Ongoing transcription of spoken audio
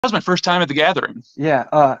was my first time at the gathering.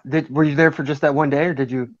 Yeah. Were you there for just that one day, or did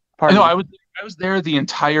you No, party? I was there the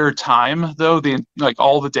entire time though, the like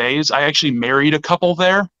all the days. I actually married a couple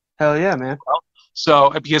there. Hell yeah, man. So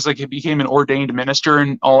because like it became an ordained minister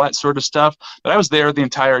and all that sort of stuff. But I was there the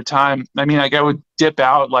entire time. I mean, like I would dip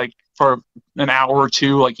out like for an hour or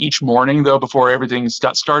two, like each morning though, before everything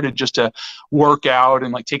got started, just to work out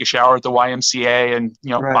and like take a shower at the YMCA and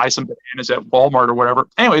Right. buy some bananas at Walmart or whatever.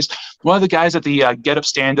 Anyways, one of the guys at the Get Up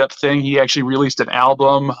Stand Up thing, he actually released an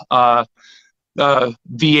album. The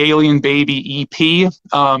Alien Baby EP.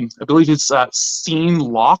 I believe it's Scene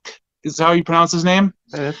Lock is how you pronounce his name.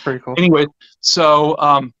 Hey, that's pretty cool. Anyway,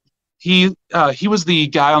 so he was the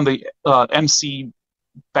guy on the MC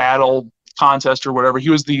battle contest or whatever. He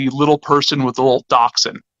was the little person with the little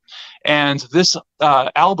dachshund. And this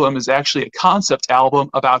album is actually a concept album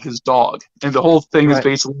about his dog. And the whole thing is Right.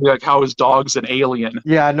 basically like how his dog's an alien.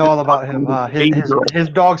 Yeah, I know all about him. Baby His girl. his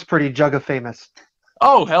dog's pretty jugga famous.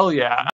 Oh, hell yeah.